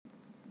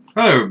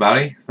Hello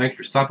everybody, thanks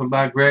for stopping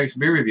by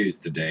Gregsbeerreviews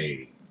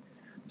today.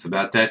 It's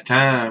about that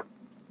time.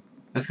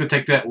 Let's go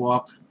take that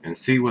walk and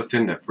see what's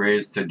in the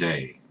fridge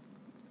today.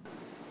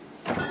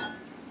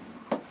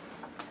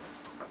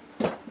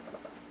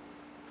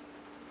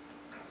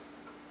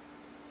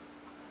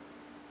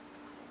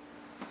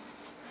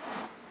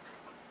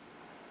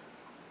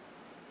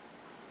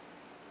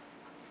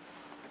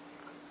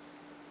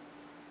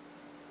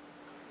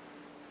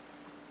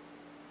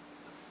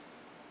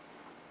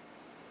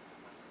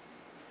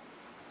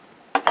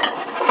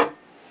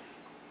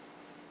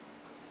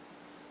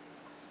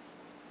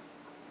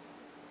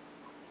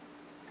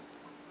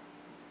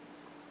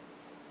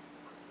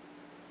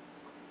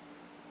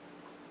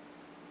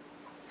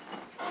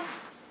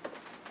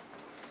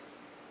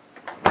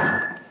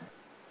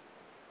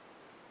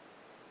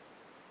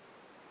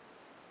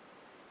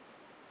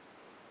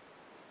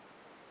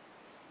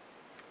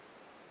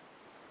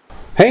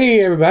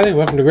 Hey everybody,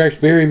 welcome to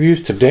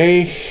Gregsbeerreviews.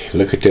 Today,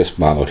 look at this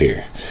bottle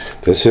here.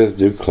 This is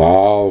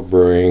DuClaw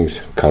Brewing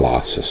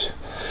Colossus.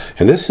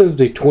 And this is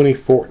the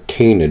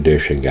 2014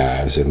 edition,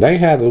 guys. And they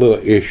had a little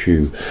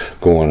issue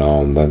going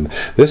on.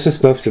 This is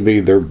supposed to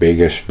be their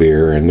biggest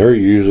beer, and they're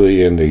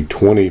usually in the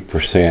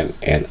 20%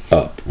 and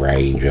up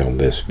range on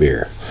this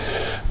beer.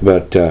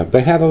 But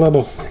they had a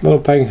little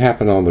thing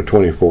happen on the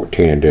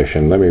 2014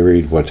 edition. Let me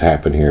read what's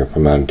happened here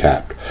from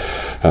Untapped.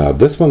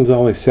 This one's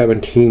only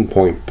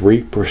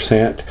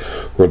 17.3%,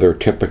 where they're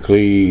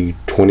typically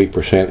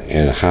 20%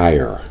 and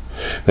higher.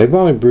 They've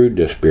only brewed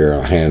this beer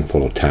a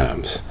handful of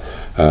times.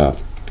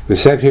 They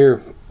said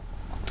here,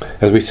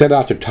 as we set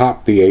out to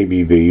top the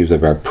ABVs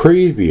of our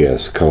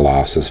previous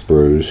Colossus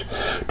brews,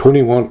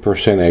 21%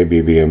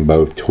 ABV in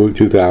both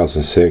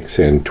 2006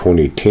 and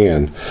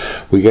 2010,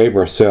 we gave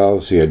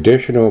ourselves the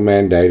additional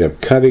mandate of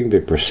cutting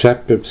the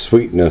perceptive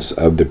sweetness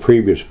of the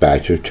previous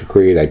batches to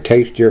create a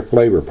tastier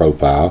flavor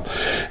profile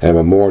and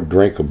a more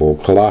drinkable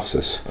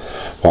Colossus.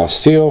 While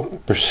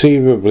still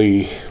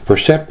perceptibly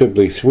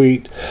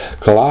sweet,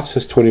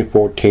 Colossus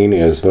 2014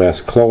 is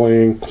less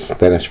cloying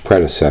than its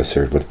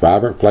predecessors, with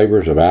vibrant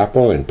flavors of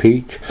apple and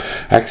peach,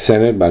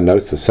 accented by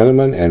notes of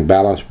cinnamon and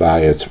balanced by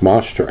its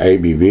monster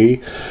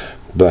ABV.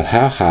 But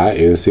how high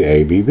is the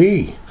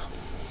ABV?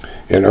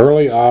 In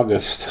early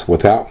August,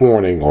 without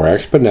warning or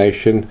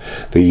explanation,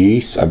 the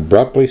yeast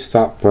abruptly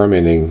stopped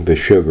fermenting the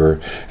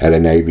sugar at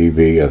an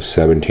ABV of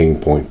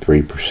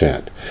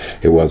 17.3%.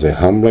 It was a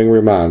humbling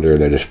reminder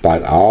that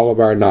despite all of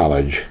our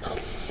knowledge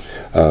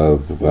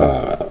of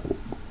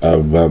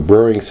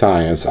brewing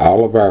science,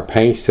 all of our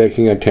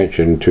painstaking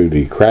attention to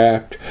the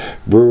craft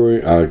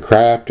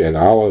and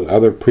all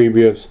other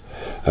previous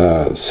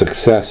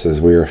successes,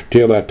 we are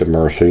still at the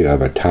mercy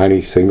of a tiny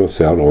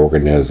single-celled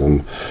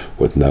organism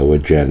with no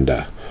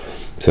agenda.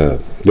 So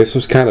this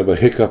was kind of a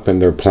hiccup in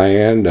their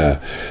plan,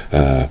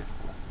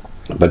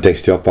 but they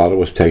still thought it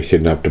was tasty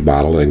enough to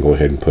bottle and go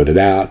ahead and put it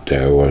out.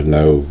 There was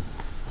no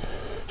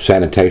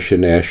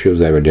sanitation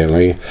issues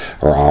evidently,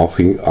 or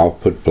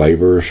off-put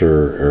flavors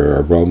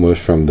or aromas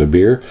from the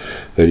beer.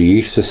 The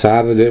yeast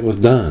decided it was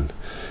done,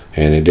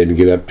 and it didn't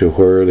get up to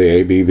where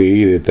the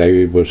ABV that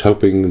they was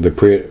hoping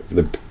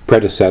the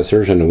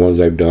predecessors and the ones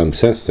they've done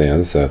since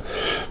then. So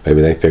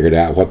maybe they figured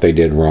out what they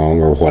did wrong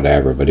or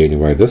whatever. But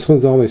anyway, this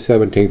one's only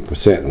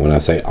 17%. And when I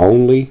say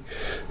only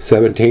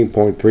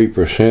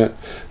 17.3%,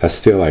 that's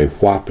still a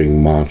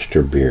whopping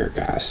monster beer,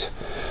 guys.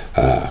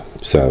 But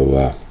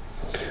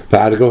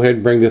I had to go ahead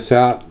and bring this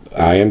out.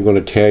 I am going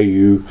to tell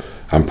you,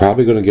 I'm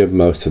probably going to give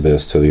most of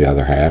this to the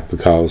other half,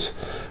 because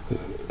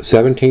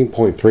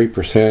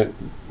 17.3%,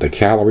 the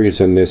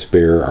calories in this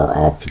beer are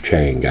off the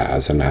chain,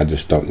 guys, and I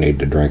just don't need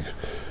to drink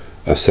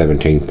a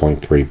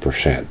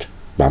 17.3%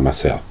 by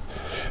myself.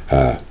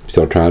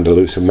 Still trying to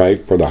lose some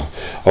weight for the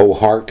old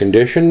heart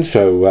condition,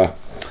 so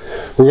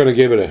we're going to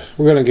give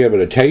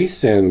it a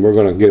taste, and we're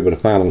going to give it a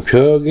final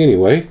chug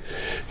anyway.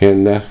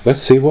 And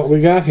let's see what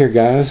we got here,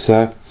 guys.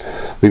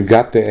 We've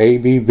got the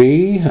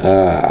ABV.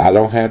 I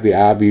don't have the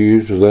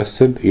IBUs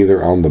listed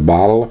either on the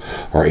bottle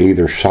or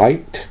either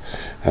site.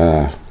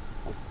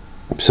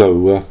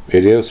 So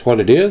it is what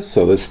it is.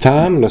 So this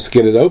time, let's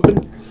get it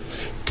open.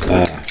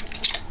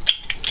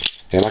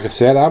 And like I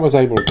said, I was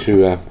able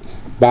to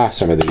buy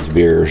some of these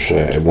beers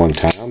at one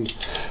time.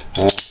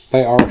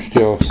 They are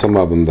still some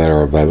of them that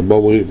are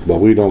available, but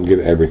we don't get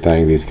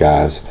everything these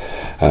guys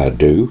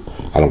do,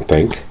 I don't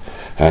think.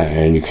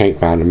 And you can't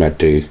find them at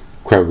the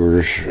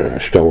Kroger's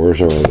stores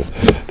or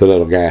the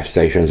little gas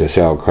stations that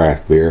sell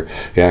craft beer.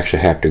 You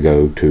actually have to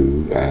go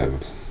to a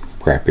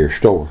craft beer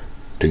store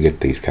to get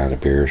these kind of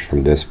beers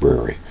from this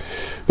brewery.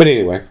 But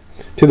anyway,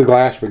 to the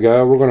glass we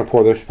go. We're going to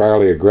pour this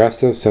fairly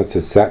aggressive since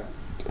it's that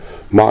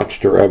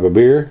monster of a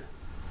beer.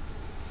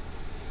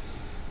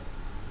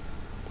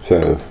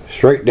 So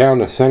straight down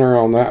the center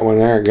on that one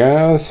there,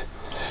 guys.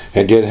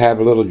 It did have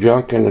a little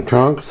junk in the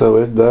trunk, so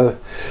it does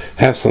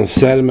have some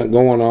sediment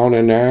going on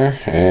in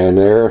there, and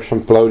there are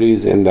some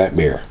floaties in that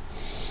beer.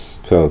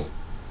 So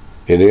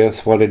it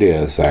is what it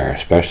is there,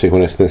 especially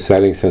when it's been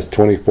setting since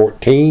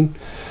 2014,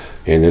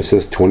 and this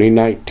is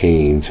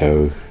 2019.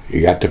 So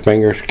You got the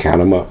fingers, count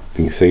them up.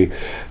 You can see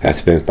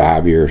that's been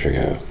 5 years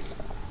ago.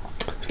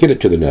 Let's get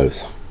it to the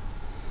nose.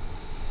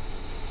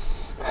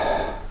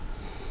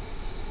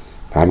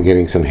 I'm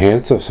getting some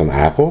hints of some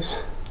apples.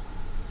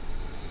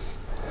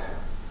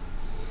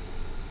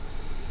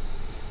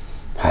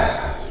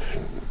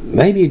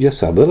 Maybe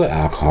just a little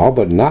alcohol,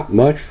 but not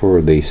much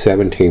for the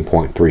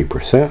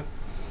 17.3%.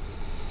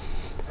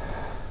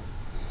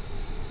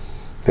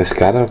 It's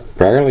got a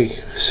fairly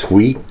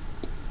sweet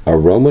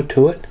aroma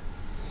to it.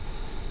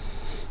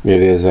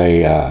 It is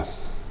a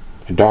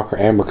darker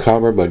amber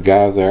color, but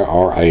guys, there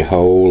are a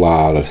whole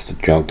lot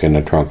of junk in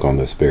the trunk on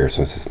this beer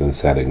since it's been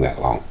setting that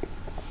long.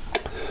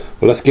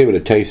 Well, let's give it a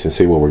taste and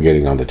see what we're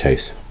getting on the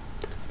taste.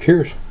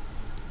 Cheers.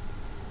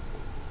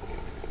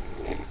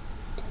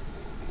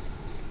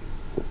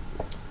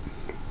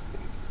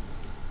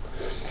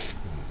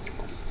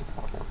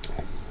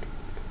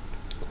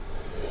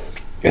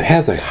 It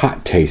has a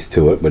hot taste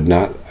to it, but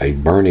not a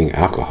burning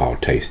alcohol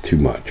taste too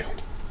much.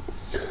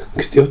 You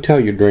can still tell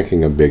you're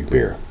drinking a big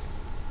beer.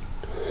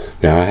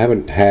 Now, I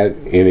haven't had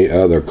any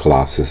other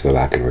Colossus that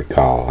I can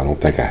recall. I don't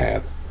think I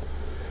have.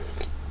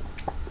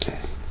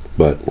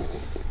 But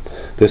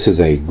this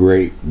is a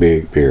great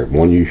big beer.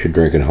 One you should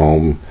drink at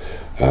home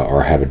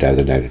or have a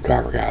designated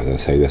driver, guys. I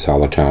say this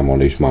all the time on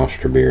these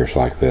monster beers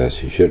like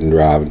this. You shouldn't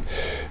drive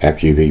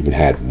after you've even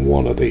had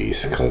one of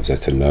these, because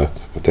that's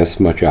enough. With this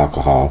much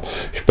alcohol,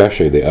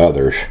 especially the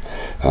others,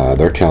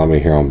 they're telling me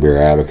here on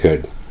Beer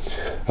Advocate,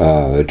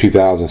 the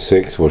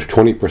 2006 was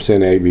 20%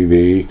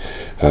 ABV,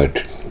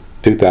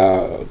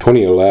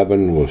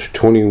 2011 was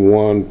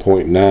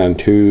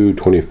 21.92,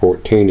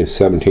 2014 is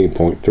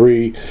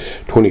 17.3,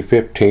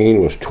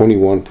 2015 was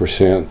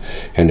 21%,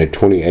 and the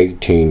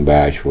 2018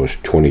 batch was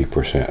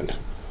 20%.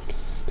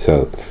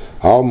 So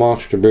all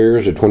monster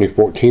beers, the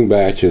 2014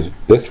 batch is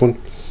this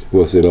one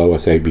was the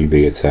lowest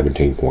ABV at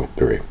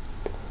 17.3.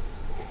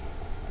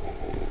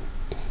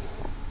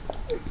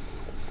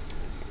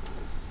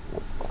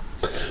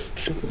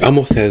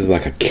 Almost has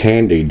like a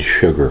candied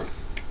sugar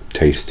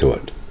taste to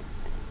it,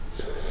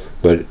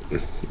 but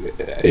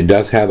it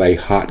does have a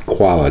hot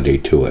quality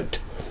to it,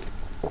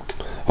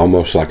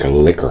 almost like a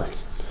liquor.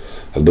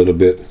 A little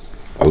bit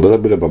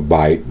of a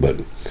bite, but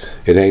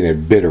it ain't a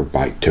bitter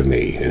bite to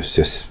me. It's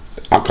just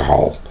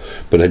alcohol,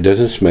 but it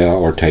doesn't smell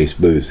or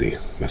taste boozy,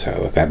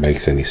 so if that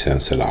makes any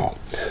sense at all.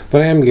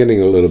 But I am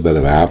getting a little bit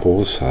of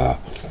apples,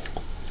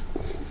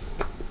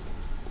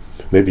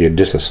 maybe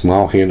just a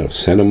small hint of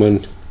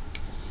cinnamon.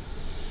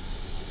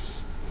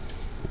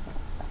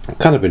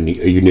 Kind of a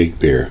unique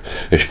beer,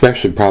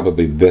 especially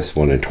probably this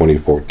one in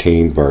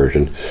 2014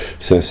 version,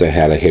 since they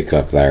had a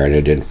hiccup there and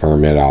it didn't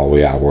ferment all the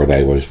way out where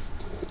they was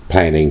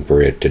planning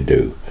for it to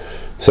do.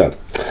 So,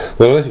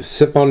 well, let's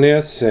sip on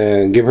this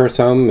and give her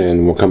some,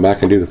 and we'll come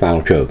back and do the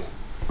final chug.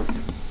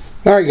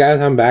 Alright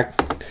guys, I'm back.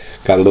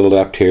 Got a little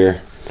left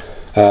here.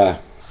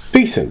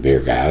 Decent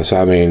beer, guys.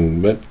 I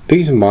mean, but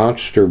these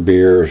monster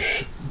beers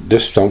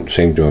just don't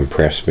seem to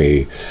impress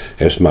me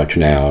as much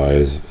now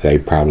as they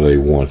probably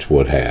once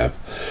would have.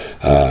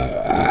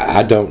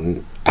 I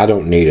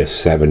don't need a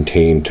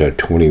 17 to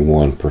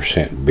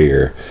 21%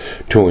 beer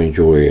to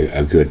enjoy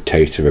a good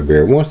taste of a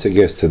beer. Once it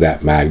gets to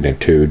that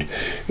magnitude,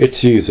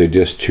 it's usually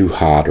just too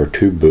hot or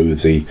too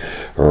boozy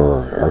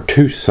or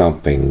too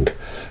something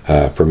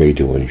for me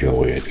to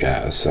enjoy it,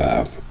 guys.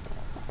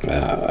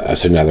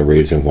 That's another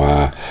reason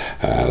why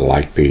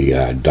like the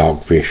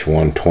Dogfish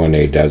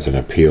 120 doesn't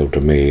appeal to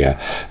me.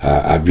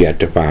 I've yet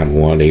to find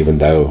one, even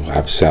though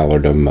I've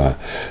cellared them,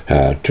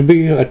 to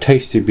be a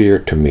tasty beer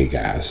to me,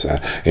 guys.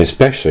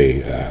 Especially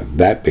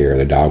that beer,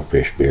 the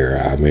Dogfish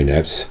beer. I mean,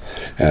 that's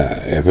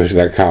if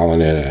they're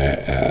calling it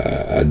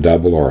a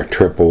double or a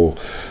triple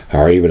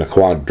or even a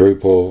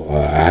quadruple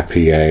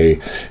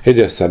IPA, it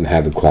just doesn't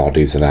have the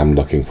qualities that I'm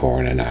looking for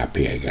in an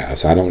IPA,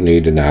 guys. I don't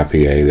need an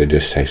IPA that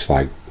just tastes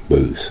like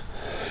booze.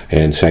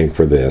 And same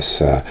for this.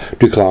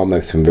 DuClaw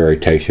makes some very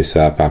tasty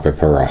stuff. I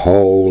prefer a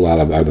whole lot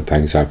of other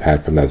things I've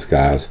had from those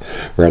guys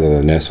rather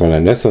than this one.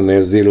 And this one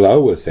is the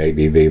lowest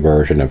ABV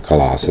version of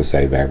Colossus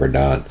they've ever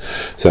done.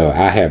 So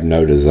I have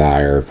no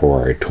desire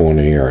for a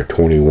 20 or a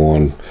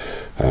 21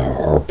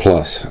 or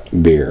plus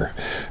beer.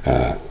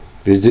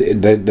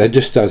 That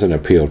just doesn't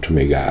appeal to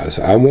me, guys.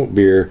 I want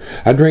beer.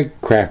 I drink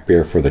craft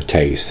beer for the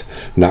taste,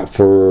 not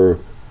for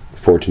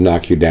it to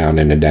knock you down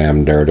in the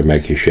damn dirt to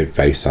make you shit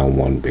face on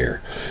one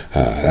beer.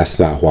 That's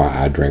not why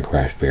I drink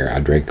craft beer. I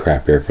drink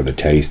craft beer for the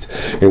taste.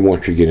 And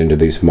once you get into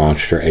these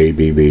monster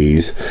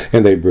ABVs,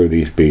 and they brew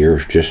these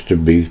beers just to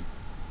be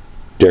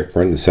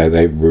different and say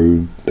they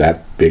brewed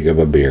that big of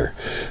a beer,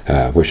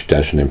 which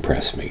doesn't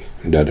impress me.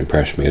 It doesn't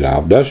impress me at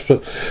all.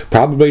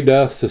 Probably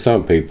does to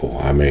some people.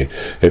 I mean,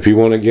 if you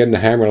want to get in the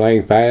hammer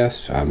lane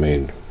fast, I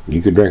mean,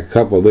 you could drink a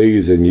couple of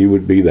these and you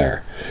would be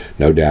there.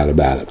 No doubt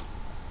about it.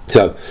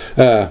 So,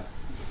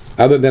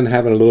 other than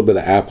having a little bit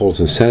of apples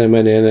and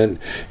cinnamon in it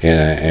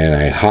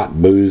and a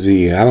hot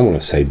boozy, I don't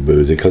want to say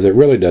boozy because it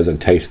really doesn't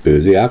taste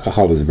boozy.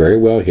 Alcohol is very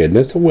well hidden.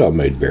 It's a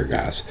well-made beer,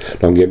 guys.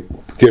 Don't get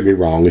get me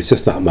wrong, it's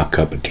just not my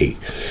cup of tea.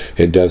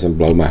 It doesn't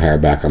blow my hair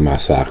back or my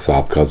socks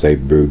off because they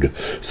brewed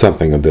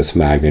something of this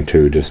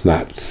magnitude. It's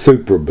not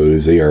super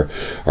boozy or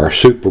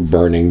super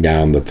burning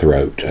down the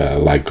throat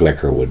like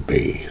liquor would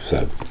be.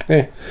 So,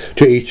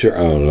 to each their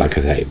own. Like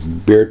I say,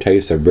 beer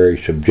tastes are very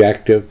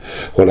subjective.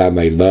 What I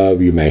may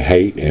love, you may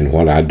hate, and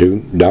what I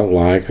don't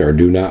like or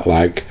do not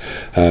like,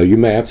 you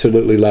may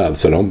absolutely love.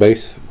 So don't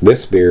base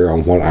this beer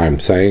on what I'm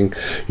saying.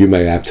 You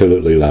may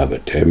absolutely love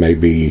it. It may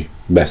be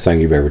the best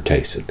thing you've ever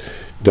tasted.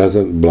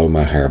 Doesn't blow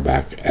my hair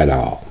back at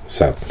all.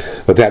 So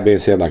with that being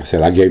said, like I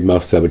said, I gave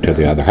most of it to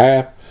the other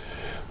half.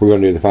 We're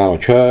going to do the final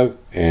chug,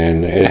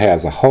 and it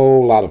has a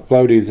whole lot of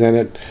floaties in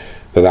it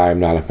that I am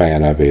not a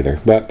fan of either,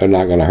 but they're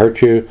not going to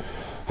hurt you.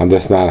 I'm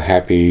just not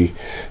happy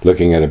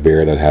looking at a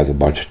beer that has a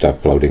bunch of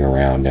stuff floating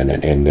around in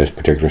it in this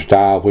particular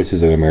style, which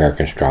is an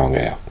American Strong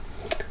Ale.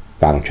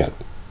 Final chug.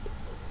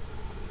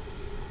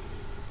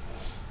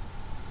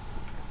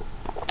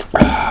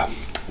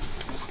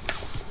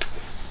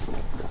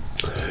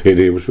 It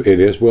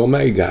is well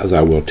made, guys.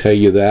 I will tell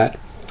you that.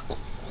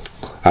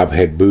 I've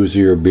had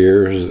boozier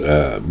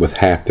beers with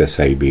half this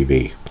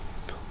ABV.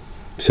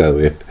 So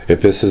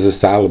if this is a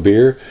style of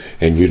beer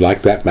and you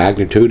like that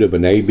magnitude of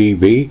an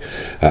ABV,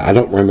 I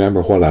don't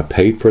remember what I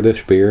paid for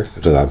this beer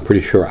because I'm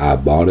pretty sure I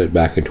bought it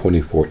back in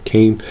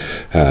 2014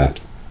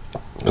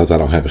 because I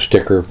don't have a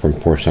sticker from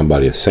before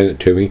somebody has sent it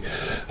to me.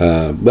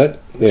 But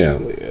you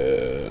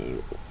know.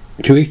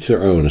 To each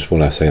their own is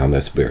what I say on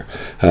this beer.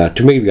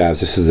 To me,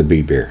 guys, this is a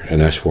B beer,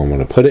 and that's where I'm going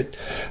to put it.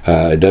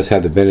 It does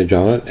have the vintage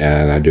on it,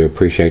 and I do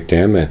appreciate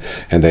them,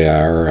 and they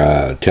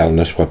are telling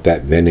us what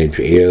that vintage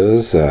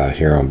is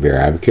here on Beer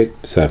Advocate.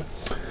 So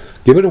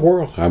give it a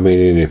whirl. I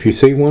mean, if you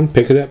see one,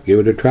 pick it up, give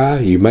it a try.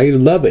 You may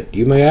love it.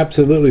 You may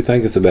absolutely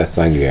think it's the best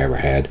thing you ever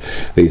had.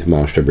 These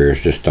monster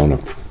beers just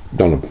don't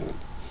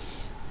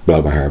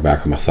blow my hair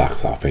back or my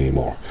socks off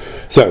anymore.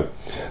 So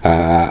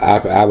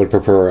I would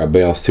prefer a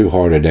Bell's Two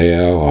Hearted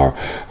Ale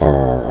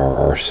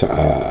or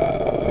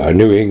a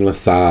New England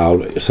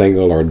style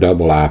single or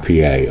double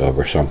IPA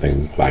over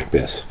something like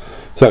this.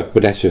 So,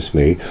 but that's just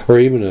me. Or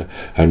even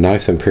a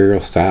nice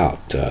imperial stout.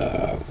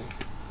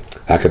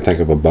 I can think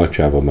of a bunch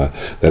of them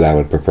that I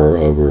would prefer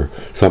over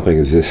something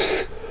that's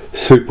just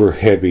super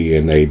heavy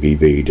in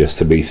ABV, just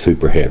to be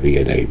super heavy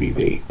in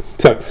ABV.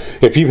 So,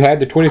 if you've had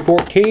the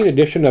 2014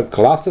 edition of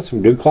Colossus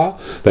from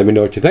DuClaw, let me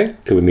know what you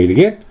think. Till we meet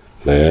again,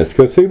 let's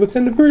go see what's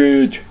in the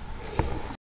fridge.